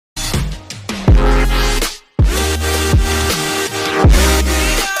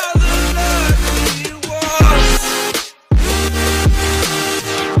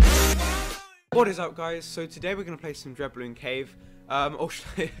What is up, guys? So today we're going to play some DEADBLOON Cave, or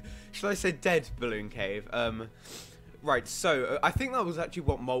should I say DEADBLOON Cave? Right, so I think that was actually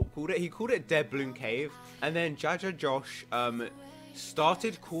what Molt called it. He called it DEADBLOON Cave, and then Jaja Josh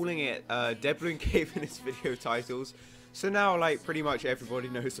started calling it DEADBLOON Cave in his video titles. So now, like, pretty much everybody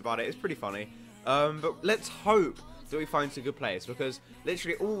knows about it. It's pretty funny. But let's hope that we find some good players, because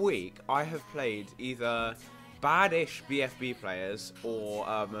literally all week I have played either bad-ish BFB players or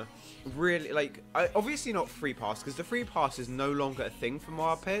really, like, obviously not free pass, because the free pass is no longer a thing for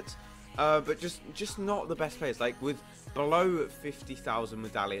Marpit, but just not the best players, like with below 50,000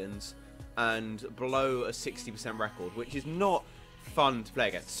 medallions and below a 60% record, which is not fun to play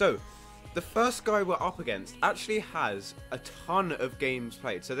against. So the first guy we're up against actually has a ton of games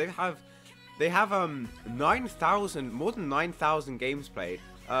played. So they have 9,000, more than 9,000 games played.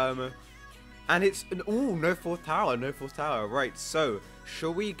 And it's an no fourth tower, no fourth tower. Right, so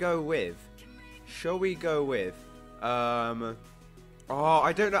shall we go with oh,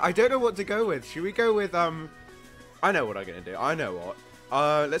 I don't know what to go with. Should we go with I know what I'm gonna do. I know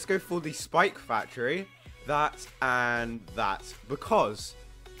what. Let's go for the Spike Factory. That and that, because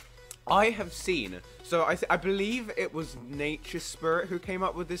I have seen, so I believe it was Nature Spirit who came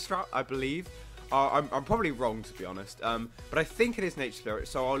up with this strat, I believe. I'm probably wrong, to be honest, but I think it is Nature Spirit,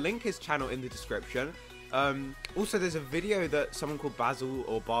 so I'll link his channel in the description. Also, there's a video that someone called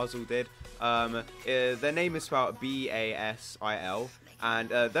Basil did. Their name is spelled B-A-S-I-L, and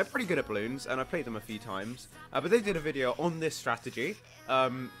they're pretty good at balloons, and I played them a few times, but they did a video on this strategy.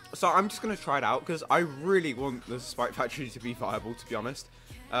 So I'm just going to try it out, because I really want the Spike Factory to be viable, to be honest.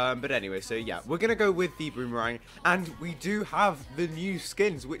 But anyway, so yeah, we're going to go with the Boomerang, and we do have the new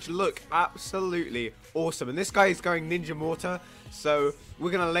skins, which look absolutely awesome. And this guy is going Ninja Mortar, so we're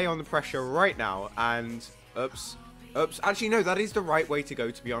going to lay on the pressure right now, and oops, actually no, that is the right way to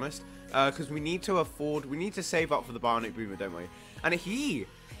go, to be honest, because we need to save up for the Bionic Boomer, don't we? And he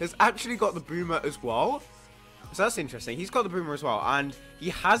has actually got the Boomer as well, so that's interesting. He's got the Boomer as well, and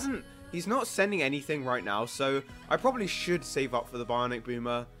he's not sending anything right now, so I probably should save up for the Bionic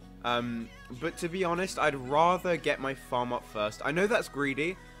Boomer. But to be honest, I'd rather get my farm up first. I know that's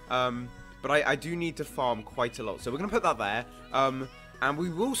greedy, but I do need to farm quite a lot. So we're going to put that there. And we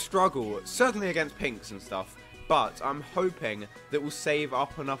will struggle, certainly against pinks and stuff. But I'm hoping that we'll save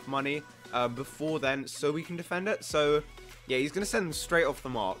up enough money before then so we can defend it. So yeah, he's going to send them straight off the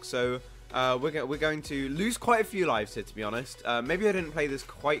mark. So we're going to lose quite a few lives here, to be honest. Maybe I didn't play this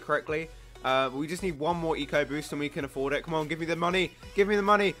quite correctly. We just need one more eco boost and we can afford it. Come on, give me the money. Give me the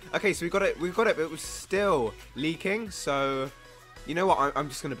money. Okay, so we got it, but it was still leaking. So, you know what? I'm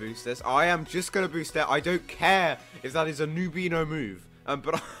just going to boost this. I am just going to boost it. I don't care if that is a Nubino move.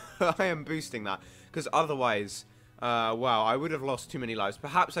 But I am boosting that, because otherwise, wow, I would have lost too many lives.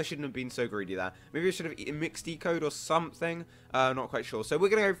 Perhaps I shouldn't have been so greedy there. Maybe I should have mixed decode or something. Not quite sure. So we're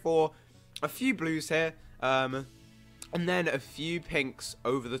going to go for a few blues here, and then a few pinks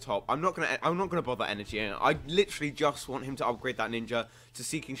over the top. I'm not gonna bother energy. I literally just want him to upgrade that ninja to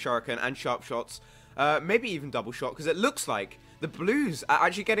Seeking Shuriken and Sharp Shots, maybe even Double Shot, because it looks like the blues are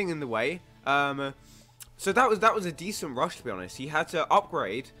actually getting in the way. So that was a decent rush, to be honest. He had to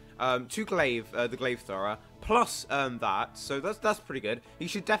upgrade to Glaive, the Glaive Thrower, plus that. So that's pretty good. He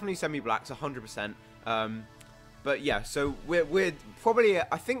should definitely send me blacks 100%. But yeah, so we're probably,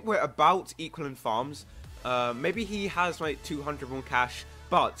 I think we're about equal in farms. Maybe he has like 200 more cash,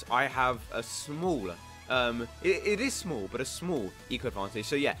 but I have a small, it is small, but a small eco advantage.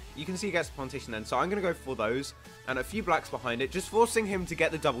 So yeah, you can see he gets the plantation then. So I'm going to go for those, and a few blacks behind it, just forcing him to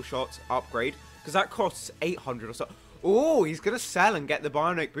get the double shot upgrade, because that costs 800 or so. Oh, he's going to sell and get the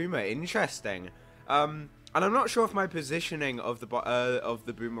Bionic Boomer. Interesting. And I'm not sure if my positioning of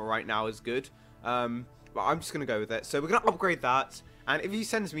the Boomer right now is good. But I'm just going to go with it. So we're going to upgrade that. And if he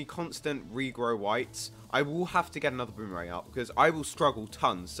sends me constant regrow whites, I will have to get another Boomerang up, because I will struggle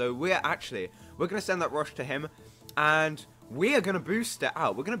tons. So we're going to send that rush to him. And we are going to boost it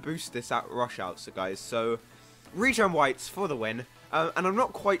out. We're going to boost this rush out, so guys. So regen whites for the win. And I'm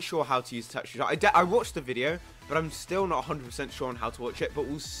not quite sure how to use the touch shot. I watched the video, but I'm still not 100% sure on how to watch it. But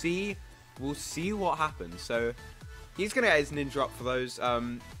we'll see what happens. So he's going to get his ninja up for those.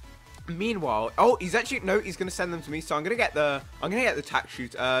 Meanwhile, oh, he's going to send them to me. So I'm going to get the tack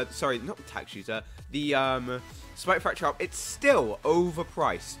shooter, sorry, not the tack shooter, the Spike Fracture up. It's still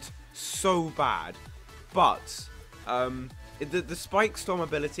overpriced, so bad. But the Spike Storm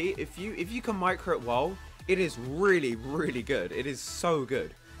ability, if you can micro it well, it is really, really good. It is so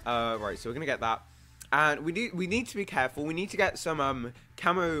good. Right, so we're going to get that. And we need to be careful. We need to get some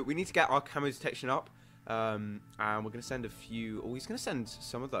camo. We need to get our camo detection up. And we're going to send a few. Oh, he's going to send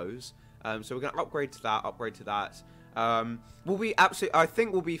some of those. So we're going to upgrade to that, we'll be absolutely, I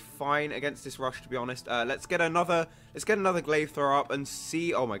think we'll be fine against this rush, to be honest. Let's get another glaive thrower up and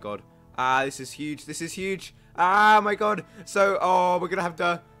see. Oh my god. This is huge. This is huge. My god. So, we're going to have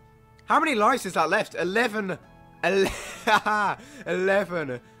to, how many lives is that left? 11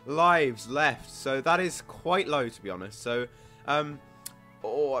 lives left. So that is quite low, to be honest. So, I'm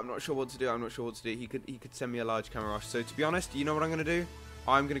not sure what to do. He could send me a large camera rush. So to be honest, you know what I'm going to do?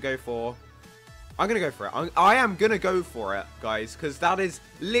 I'm going to go for it. I am going to go for it, guys, because that is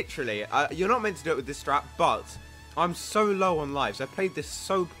literally, you're not meant to do it with this strat, but I'm so low on lives. I played this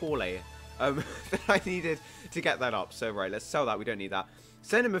so poorly that I needed to get that up. So, right, let's sell that. We don't need that.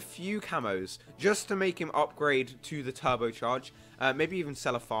 Send him a few camos just to make him upgrade to the turbocharge. Maybe even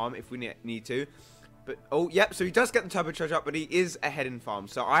sell a farm if we need to. But, yep, so he does get the turbocharge up, but he is ahead in farm.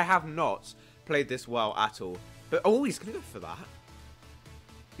 So I have not played this well at all. But, he's going to go for that.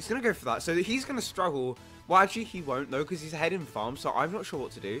 He's going to go for that. So he's going to struggle. Well, actually, he won't, though, because he's ahead in farm. So I'm not sure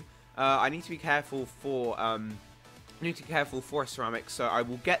what to do. I need to be careful for, a ceramic. So I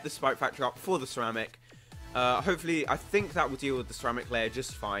will get the spike factor up for the ceramic. Hopefully, I think that will deal with the ceramic layer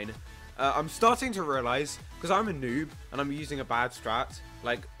just fine. I'm starting to realize, because I'm a noob and I'm using a bad strat,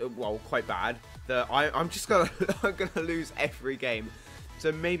 like, well, quite bad, that I'm just gonna lose every game.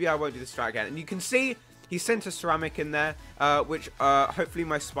 So maybe I won't do the strat again. And you can see he sent a ceramic in there, which hopefully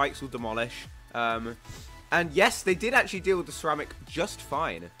my spikes will demolish. And yes, they did actually deal with the ceramic just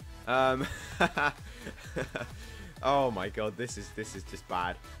fine. Oh my god, this is just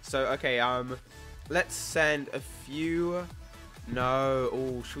bad. So okay, let's send a few.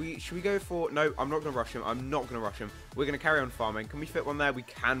 No, should we go for? No, I'm not gonna rush him. We're gonna carry on farming. Can we fit one there? We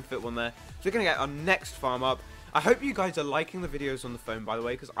can fit one there. So we're gonna get our next farm up. I hope you guys are liking the videos on the phone, by the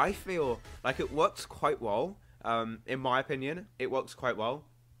way, because I feel like it works quite well. In my opinion, it works quite well.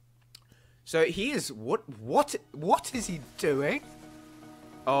 So he is what is he doing?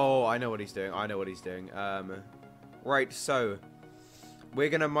 Oh, I know what he's doing. Right, so we're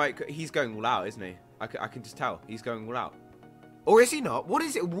gonna he's going all out, isn't he? I can just tell he's going all out. Or is he not? What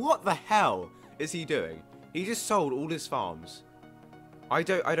is it? What the hell is he doing? He just sold all his farms. I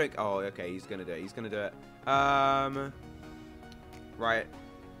don't. Oh, okay. He's gonna do it. Right.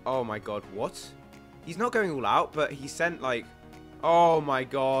 Oh my god. What? He's not going all out, but he sent like. Oh my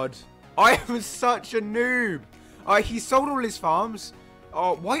god. I am such a noob. He sold all his farms.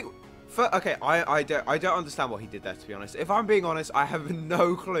 Oh, why? Okay. I don't understand what he did there, to be honest. If I'm being honest, I have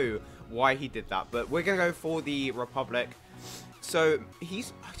no clue why he did that. But we're gonna go for the Republic. So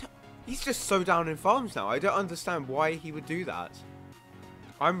he's just so down in farms now. I don't understand why he would do that.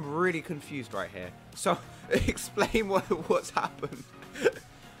 I'm really confused right here. So explain what's happened.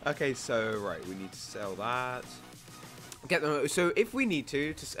 Okay, so right, we need to sell that. Get them. So if we need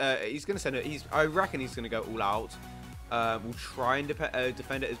to he's gonna send it. I reckon he's gonna go all out. We'll try and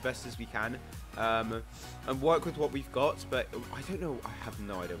defend it as best as we can, and work with what we've got. But I don't know. I have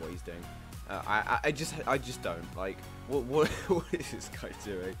no idea what he's doing. I just don't like what is this guy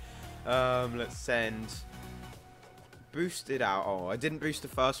doing? Let's send boosted out. Oh, I didn't boost the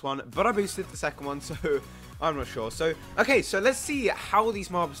first one, but I boosted the second one, so I'm not sure. So okay, so let's see how these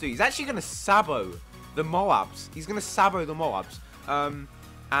Moabs do. He's actually gonna sabo the Moabs.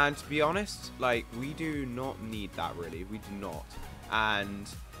 And to be honest, like, we do not need that really. We do not. And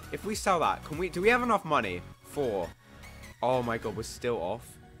if we sell that, do we have enough money for? Oh my god, we're still off.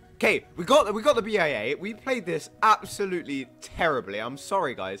 Okay, we got the BIA. We played this absolutely terribly. I'm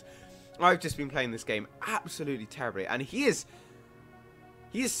sorry, guys. I've just been playing this game absolutely terribly, and he is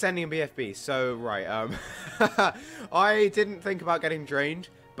sending a BFB. So right, I didn't think about getting drained,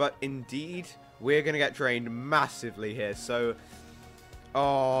 but indeed we're gonna get drained massively here. So,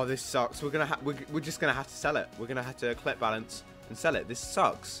 oh, this sucks. We're just gonna have to sell it. We're gonna have to clip balance and sell it. This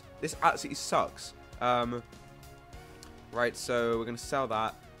sucks. This absolutely sucks. Right, so we're gonna sell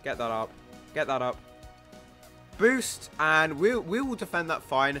that. Get that up. Boost, and we will defend that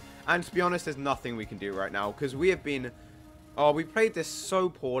fine. And to be honest, there's nothing we can do right now because we have been. Oh, we played this so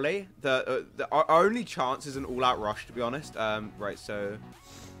poorly that our only chance is an all-out rush. To be honest, right. So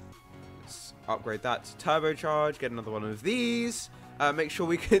let's upgrade that to turbocharge. Get another one of these. Make sure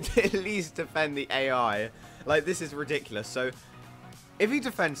we can at least defend the AI. Like, this is ridiculous. So if he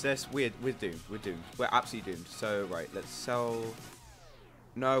defends this, we're doomed. We're absolutely doomed. So right, let's sell.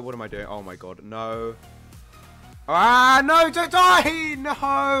 No, what am I doing? Oh my god, no. Ah, no, don't die!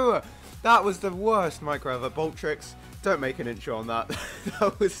 No! That was the worst micro ever. Bolt tricks. Don't make an intro on that.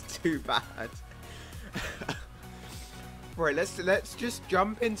 That was too bad. Right, let's just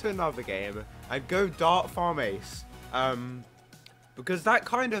jump into another game and go Dart Farm Ace. because that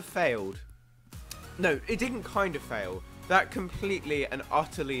kind of failed. No, it didn't kind of fail. That completely and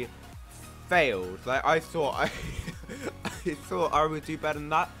utterly failed. Like, I thought I thought I would do better than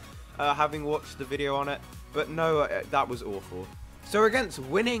that, having watched the video on it, but no, that was awful. So against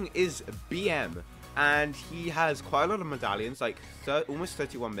winning is BM, and he has quite a lot of medallions, like almost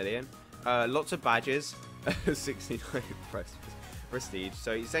 31 million, lots of badges, 69 prestige,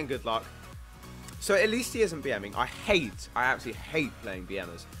 so he's saying good luck. So at least he isn't BMing. I absolutely hate playing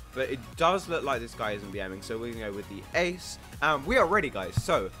BMers, but it does look like this guy isn't BMing, so we're going to go with the ace. We are ready, guys.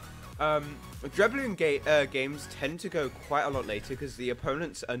 So, DEADBLOON games tend to go quite a lot later because the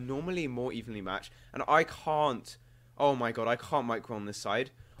opponents are normally more evenly matched, and I can't, oh my god, I can't micro on this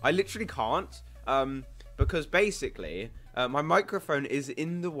side. I literally can't, because basically, my microphone is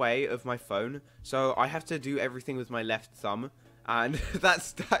in the way of my phone, so I have to do everything with my left thumb. And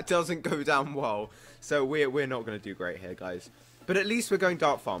that doesn't go down well, so we're not going to do great here, guys. But at least we're going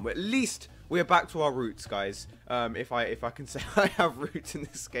Dart Farm. At least we're back to our roots, guys. If I can say I have roots in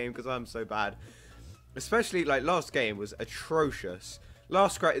this game, because I'm so bad. Especially, like, last game was atrocious.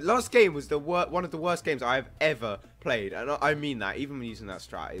 Last game was one of the worst games I've ever played, and I mean that. Even when using that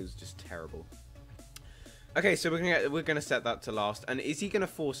strat, it was just terrible. Okay, so we're gonna set that to last. And is he gonna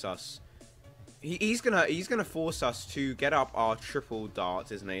force us? He's gonna force us to get up our triple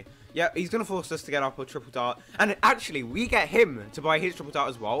dart, isn't he? Yeah, he's gonna force us to get up our triple dart, and actually we get him to buy his triple dart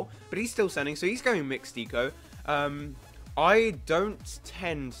as well. But he's still sending, so he's going mixed eco. I don't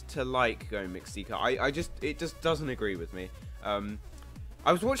tend to like going mixed eco. It just doesn't agree with me.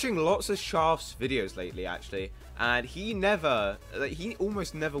 I was watching lots of Shaft's videos lately, actually, and he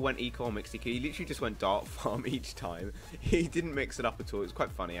almost never went eco or mixed eco. He literally just went dart farm each time. He didn't mix it up at all. It was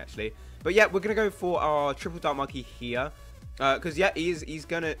quite funny, actually. But yeah, we're gonna go for our triple dart monkey here, because yeah, he's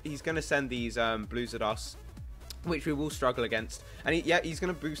gonna send these blues at us, which we will struggle against, and he's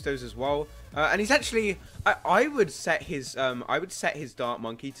gonna boost those as well. And he's actually, I would set his dart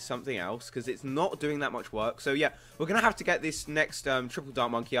monkey to something else because it's not doing that much work. So yeah, we're gonna have to get this next triple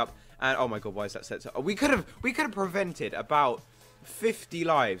dart monkey up. And oh my god, why is that set to? We could have prevented about 50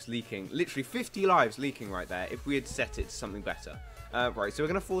 lives leaking, literally 50 lives leaking right there if we had set it to something better. Right, so we're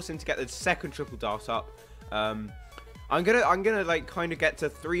gonna force him to get the second triple dart up. I'm gonna like kind of get to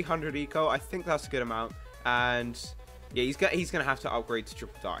 300 eco. I think that's a good amount. And yeah, he's gonna have to upgrade to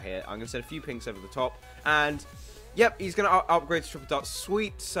triple dart here. I'm gonna send a few pings over the top, and yep, he's gonna upgrade to triple dart.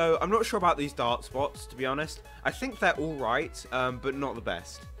 Sweet. So I'm not sure about these dart spots, to be honest. I think they're all right, but not the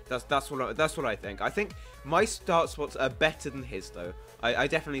best. That's what I think. I think my dart spots are better than his, though. I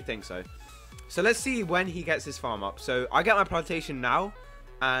definitely think so. So let's see when he gets his farm up. So I get my plantation now,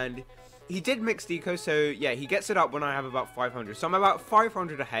 and he did mixed eco. So yeah, he gets it up when I have about 500. So I'm about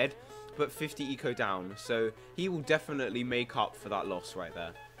 500 ahead, but 50 eco down, so he will definitely make up for that loss right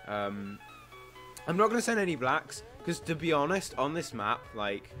there. I'm not going to send any blacks, because to be honest, on this map,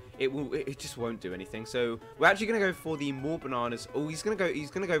 like, it just won't do anything. So we're actually going to go for the more bananas. Oh, he's going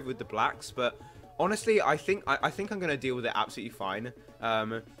to go with the blacks, but honestly, I think I'm going to deal with it absolutely fine.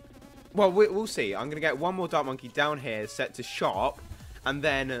 Well, we'll see. I'm going to get one more dart monkey down here, set to sharp, and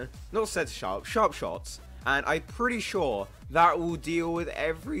then not set to sharp shots. And I'm pretty sure that will deal with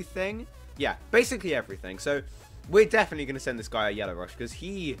everything. Yeah, basically everything. So we're definitely going to send this guy a yellow rush because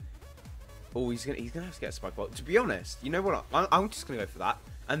he's gonna have to get a spike bot. To be honest, you know what? I'm just going to go for that.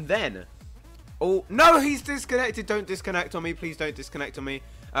 And then, oh no, he's disconnected. Don't disconnect on me, please. Don't disconnect on me.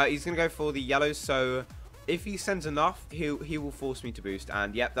 He's going to go for the yellows. So if he sends enough, he will force me to boost.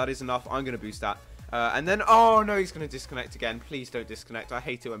 And yep, that is enough. I'm going to boost that. And then, oh no, he's going to disconnect again. Please don't disconnect. I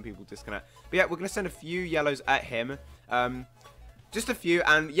hate it when people disconnect. But yeah, we're going to send a few yellows at him. Just a few.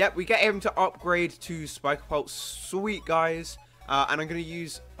 And yeah, we get him to upgrade to Spike Pulse. Sweet, guys. And I'm going to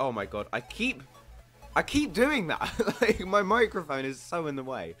use, oh my god, I keep doing that. Like, my microphone is so in the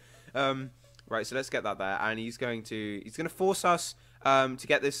way. Right, so let's get that there. And he's going to force us to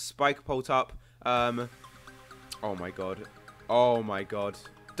get this Spike Pulse up. Oh my god. Oh my god.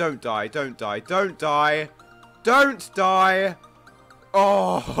 Don't die, don't die, don't die! Don't die!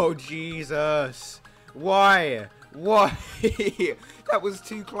 Oh, Jesus! Why? Why? That was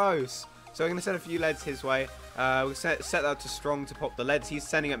too close. So I'm going to send a few leads his way. We'll set that to strong to pop the leads. He's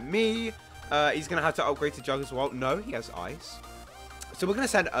sending at me. He's going to have to upgrade to jug as well. No, he has ice. So we're going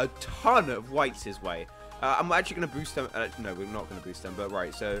to send a ton of whites his way. I'm actually going to boost them. No, we're not going to boost them. But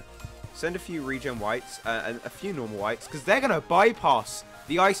right, so send a few regen whites and a few normal whites because they're going to bypass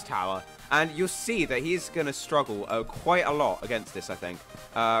the ice tower, and you'll see that he's going to struggle quite a lot against this, I think.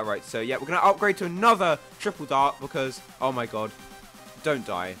 Right, so yeah, we're going to upgrade to another triple dart because, oh my god, don't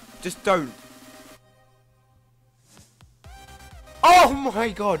die. Just don't. Oh my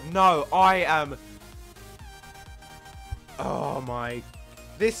god, no, I am... Oh my...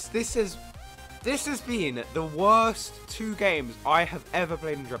 This has been the worst 2 games I have ever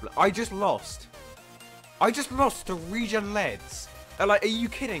played in DEADBLOON. I just lost. I just lost to Regen Leads. Like, are you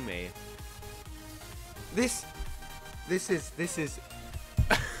kidding me? This is...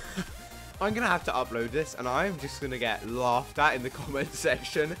 I'm gonna have to upload this, and I'm just gonna get laughed at in the comment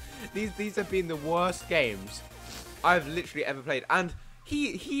section. These have been the worst games I've literally ever played. And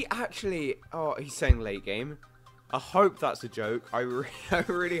he actually... Oh, he's saying late game. I hope that's a joke. I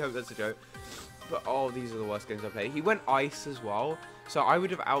really hope that's a joke. But, oh, these are the worst games I've played. He went Ice as well, so I would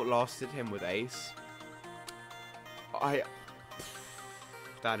have outlasted him with Ace.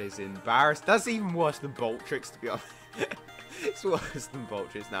 That is embarrassing. That's even worse than Bolt Tricks, to be honest. It's worse than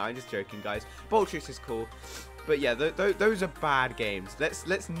Bolt Tricks now. I'm just joking, guys. Bolt Tricks is cool. But yeah, those are bad games.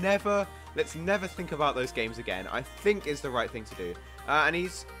 Let's never think about those games again. I think is the right thing to do. And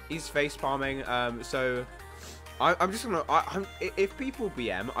he's face palming. So I'm just gonna. If people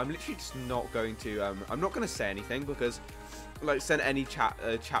BM, I'm literally just not going to. I'm not gonna say anything because, like, send any chat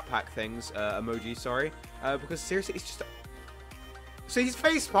pack things, emoji. Sorry, because seriously, it's just. So he's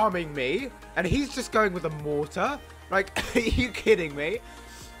face palming me, and he's just going with a mortar. Like, are you kidding me?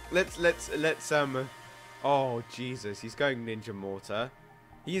 Let's Oh Jesus, he's going Ninja Mortar.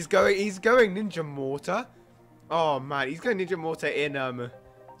 He's going Ninja Mortar. Oh man, he's going Ninja Mortar in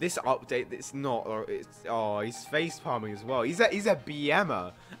this update. It's not. He's face palming as well. He's a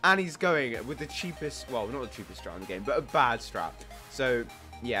BMer, and he's going with the cheapest. Well, not the cheapest strat in the game, but a bad strat. So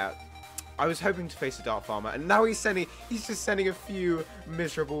yeah, I was hoping to face a Dark Farmer, and now he's just sending a few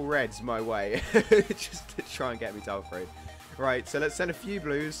miserable reds my way, just to try and get me to upgrade. Right, so let's send a few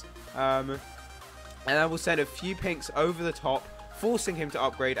blues, and then we'll send a few pinks over the top, forcing him to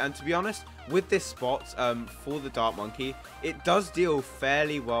upgrade. And to be honest, with this spot for the Dark Monkey, it does deal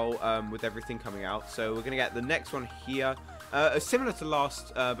fairly well with everything coming out. So we're gonna get the next one here, similar to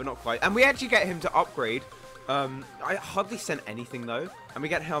last, but not quite. And we actually get him to upgrade. I hardly sent anything though, and we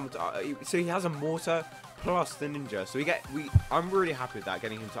get him to, so he has a mortar plus the ninja. So I'm really happy with that,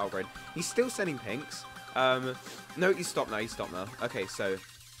 getting him to upgrade. He's still sending pinks. No, he's stopped now. Okay, so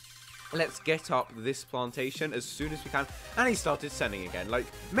let's get up this plantation as soon as we can. And he started sending again. Like,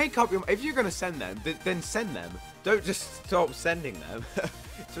 make up your... If you're going to send them, then send them. Don't just stop sending them.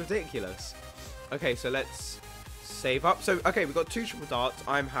 It's ridiculous. Okay, so let's save up. So, okay, we've got 2 triple darts.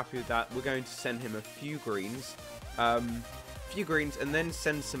 I'm happy with that. We're going to send him a few greens. And then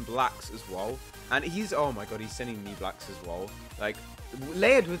send some blacks as well. And he's... Oh my god, he's sending me blacks as well. Like,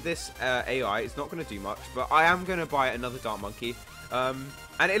 layered with this AI, it's not going to do much. But I am going to buy another Dark Monkey.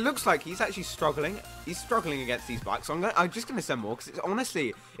 And it looks like he's actually struggling. He's struggling against these blacks. So I'm just going to send more because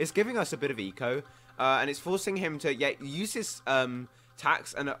honestly, it's giving us a bit of eco, and it's forcing him to use his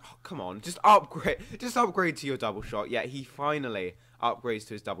tax. And come on, just upgrade to your double shot. Yeah, he finally upgrades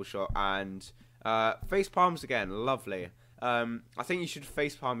to his double shot and face palms again. Lovely. I think you should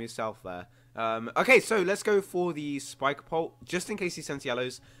face palm yourself there. Okay, so let's go for the spike pole just in case he sends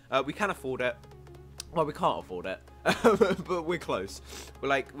yellows. We can afford it. Well, we can't afford it, but we're close.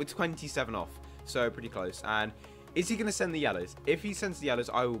 We're 27 off, so pretty close. And is he going to send the yellows? If he sends the yellows,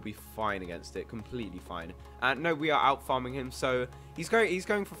 I will be fine against it, completely fine. And no, we are out farming him, so he's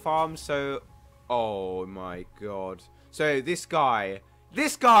going for farms. So, oh my god. So this guy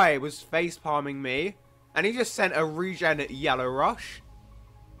was face palming me, and he just sent a regen yellow rush.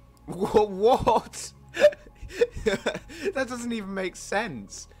 What? That doesn't even make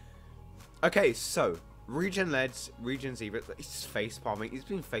sense. Okay, so regen leads, regen zebra. He's just face palming. He's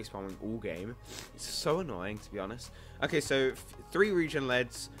been face palming all game. It's so annoying, to be honest. Okay, so 3 regen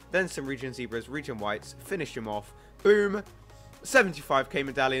leads, then some regen zebras, regen whites. Finish him off. Boom. 75k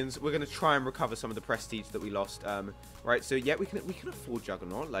medallions. We're gonna try and recover some of the prestige that we lost. Right. So yeah, we can afford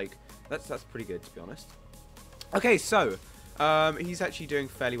Juggernaut. Like that's pretty good, to be honest. Okay, so. He's actually doing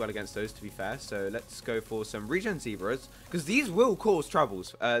fairly well against those, to be fair. So let's go for some regen zebras, because these will cause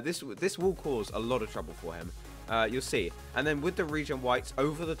troubles. This will cause a lot of trouble for him. You'll see. And then with the regen whites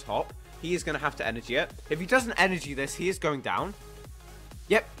over the top, he is going to have to energy it. If he doesn't energy this, he is going down.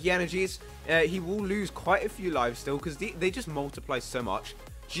 Yep, he energies. He will lose quite a few lives still, because they just multiply so much.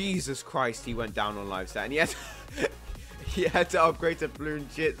 Jesus Christ, he went down on live stat, and he had to upgrade to Bloon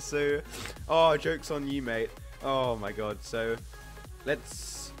Jitsu. Oh, joke's on you, mate. Oh my god, so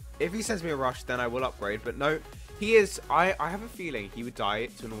if he sends me a rush, then I will upgrade, but no, he is, I have a feeling he would die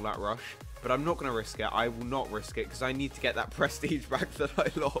to an all-out rush, but I'm not going to risk it. I will not risk it, because I need to get that prestige back that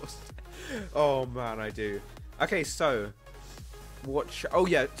I lost. Oh man, I do. Okay, so, oh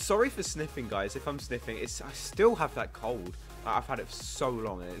yeah, sorry for sniffing, guys, if I'm sniffing, I still have that cold. I've had it for so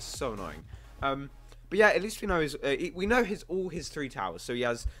long, and it's so annoying. But yeah, at least we know all his 3 towers. So he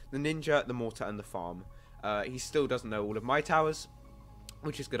has the ninja, the mortar, and the farm. He still doesn't know all of my towers,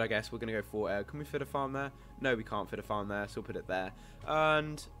 which is good, I guess. We're gonna go for. Can we fit a farm there? No, we can't fit a farm there, so we'll put it there.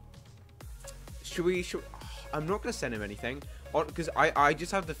 And should we? I'm not gonna send him anything, because I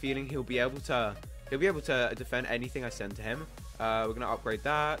just have the feeling he'll be able to defend anything I send to him. We're gonna upgrade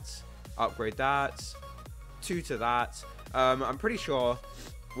that, 2 to that. I'm pretty sure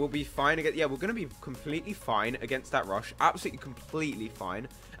we'll be fine against. Yeah, we're gonna be completely fine against that rush. Absolutely, completely fine.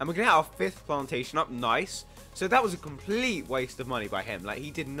 And we're gonna get our 5th plantation up. Nice. So that was a complete waste of money by him. Like, he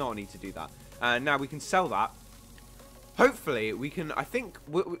did not need to do that. And now we can sell that. Hopefully, we can. I think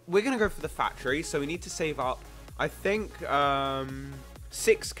we're gonna go for the factory. So we need to save up. I think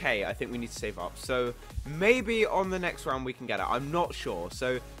 6k. I think we need to save up. So maybe on the next round we can get it. I'm not sure.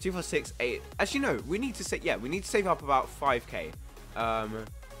 So 2, 4, 6, 8. Actually, no. We need to save. Yeah, we need to save up about 5k.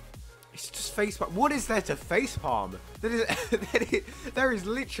 It's just facepalm. What is there to facepalm? There is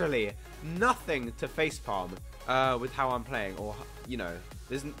literally nothing to facepalm with how I'm playing, or you know,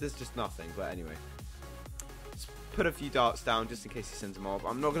 there's just nothing. But anyway, let's put a few darts down just in case he sends a mob.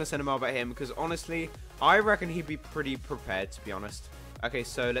 I'm not gonna send a mob at him because honestly, I reckon he'd be pretty prepared, to be honest. Okay,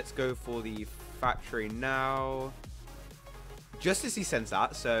 so let's go for the factory now. Just as he sends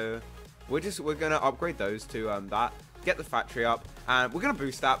that, so we're gonna upgrade those to that. Get the factory up, and we're going to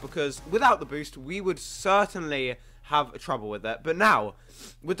boost that, because without the boost, we would certainly have trouble with it. But now,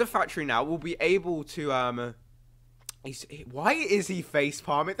 with the factory now, we'll be able to, why is he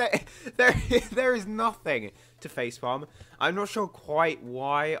facepalming? There is nothing to facepalm. I'm not sure quite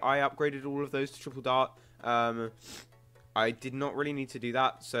why I upgraded all of those to triple dart. I did not really need to do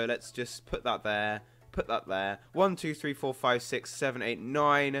that, so let's just put that there, 1, 2, 3, 4, 5, 6, 7, 8,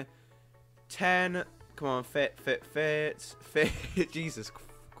 9, 10... Come on, fit. Jesus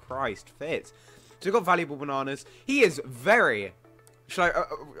Christ, fit. So we've got valuable bananas. He is very,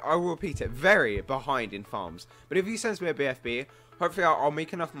 I will repeat it, very behind in farms. But if he sends me a BFB, hopefully I'll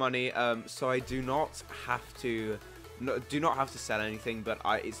make enough money, so I do not have to sell anything. But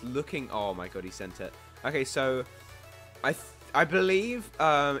it's looking. Oh my god, he sent it. Okay, so I believe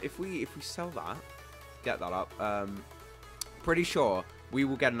if we sell that, get that up, pretty sure we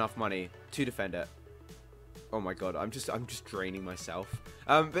will get enough money to defend it. Oh my god, I'm just draining myself.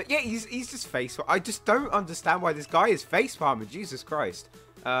 But yeah, he's just face. I just don't understand why this guy is face farming. Jesus Christ.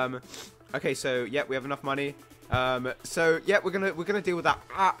 Okay, so yeah, we have enough money. So yeah, we're gonna deal with that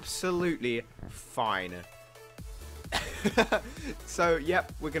absolutely fine. So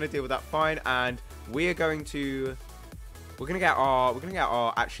yep, we're gonna deal with that fine, and we're gonna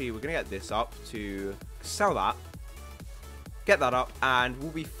get this up to sell that. Get that up, and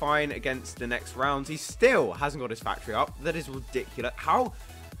we'll be fine against the next rounds. He still hasn't got his factory up. That is ridiculous. How?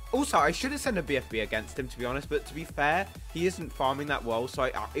 Also, I should have sent a BFB against him, to be honest. But to be fair, he isn't farming that well, so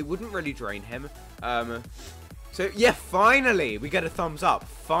it wouldn't really drain him. So yeah, finally we get a thumbs up.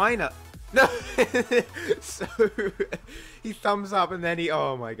 No. So he thumbs up, and then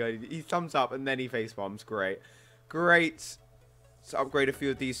oh my god, he thumbs up, and then he face bombs. Great. So upgrade a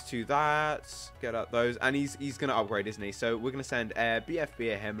few of these to that. Get up those. And he's going to upgrade, isn't he? So we're going to send a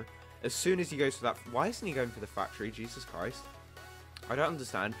BFB at him as soon as he goes to that. Why isn't he going for the factory? Jesus Christ. I don't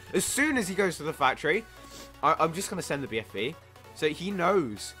understand. As soon as he goes to the factory, I'm just going to send the BFB. So he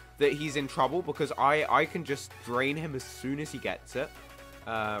knows that he's in trouble, because I can just drain him as soon as he gets it.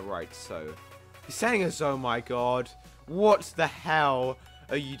 Right, so he's sending us. Oh my god. What the hell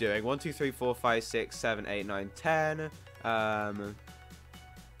are you doing? 1, 2, 3, 4, 5, 6, 7, 8, 9, 10.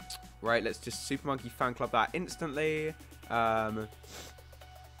 Right, let's just Super Monkey Fan Club that instantly. We're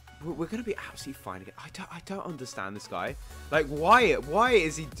gonna be absolutely fine again. I don't understand this guy. Like, why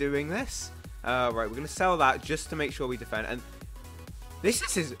is he doing this? Right, we're gonna sell that just to make sure we defend. And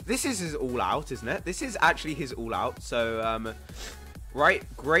this is his all out, isn't it? This is actually his all out. So right,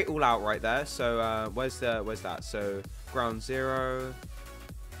 great all out right there. So where's that? So ground 0.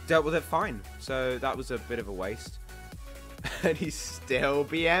 Dealt with it fine. So that was a bit of a waste. And he's still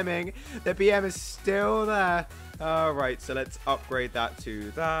BMing. The BM is still there. Alright, so let's upgrade that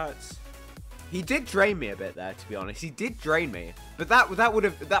to that. He did drain me a bit there, to be honest. He did drain me. But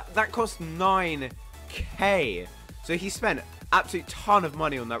that cost 9k. So he spent absolute ton of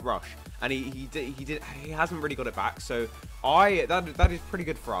money on that rush. And he hasn't really got it back. So that is pretty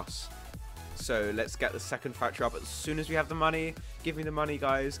good for us. So let's get the second factory up as soon as we have the money. Give me the money,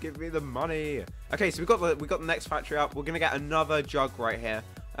 guys. Give me the money. Okay, so we got the next factory up. We're gonna get another jug right here.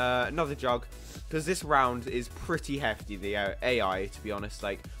 Another jug, because this round is pretty hefty. The AI, to be honest,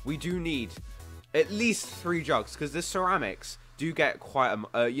 like we do need at least 3 jugs, because the ceramics do get quite,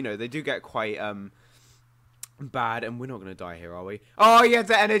 you know, they do get quite, bad, and we're not going to die here, are we? Oh, he had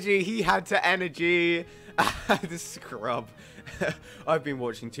to energy! He had to energy! The scrub. I've been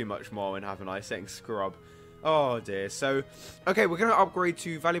watching too much Marwin, haven't I? Saying scrub. Oh, dear. So, okay, we're going to upgrade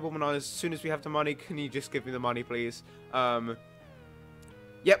to valuable bananas as soon as we have the money. Can you just give me the money, please?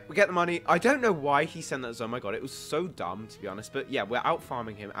 Yep, we get the money. I don't know why he sent that zone. Oh my god, it was so dumb, to be honest. But yeah, we're out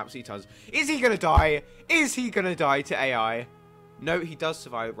farming him absolutely tons. Is he going to die? Is he going to die to AI? No, he does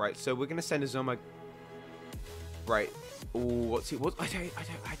survive. Right, so we're going to send a Zoma. Right. Oh, what's he? What? I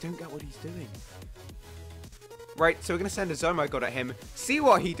don't get what he's doing. Right, so we're going to send a Zoma God at him. See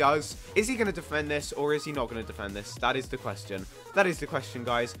what he does. Is he going to defend this, or is he not going to defend this? That is the question. That is the question,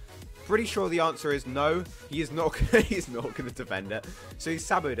 guys. Pretty sure the answer is no. He is not. He's not going to defend it. So he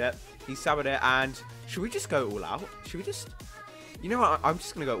saboed it. He saboed it. And should we just go all out? Should we just? You know what? I'm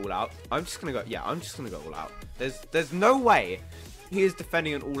just going to go all out. I'm just going to go. Yeah, I'm just going to go all out. There's no way he is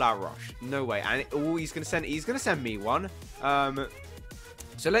defending an all-out rush. No way. And he's going to send me one.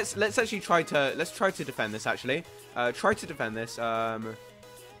 So let's actually try to defend this. Actually, try to defend this. Right.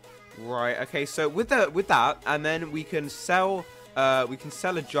 Okay. So with that, and then we can sell. We can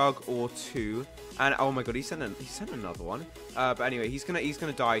sell a jug or 2, and oh my god, he sent another one. But anyway, he's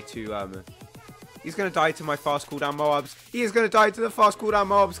gonna die to my fast cooldown mobs. He is gonna die to the fast cooldown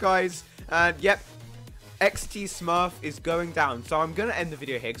mobs, guys. And yep, XT Smurf is going down. So I'm gonna end the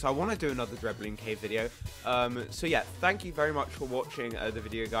video here because I want to do another DEADBLOON cave video. So yeah, thank you very much for watching the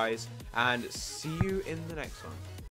video, guys, and see you in the next one.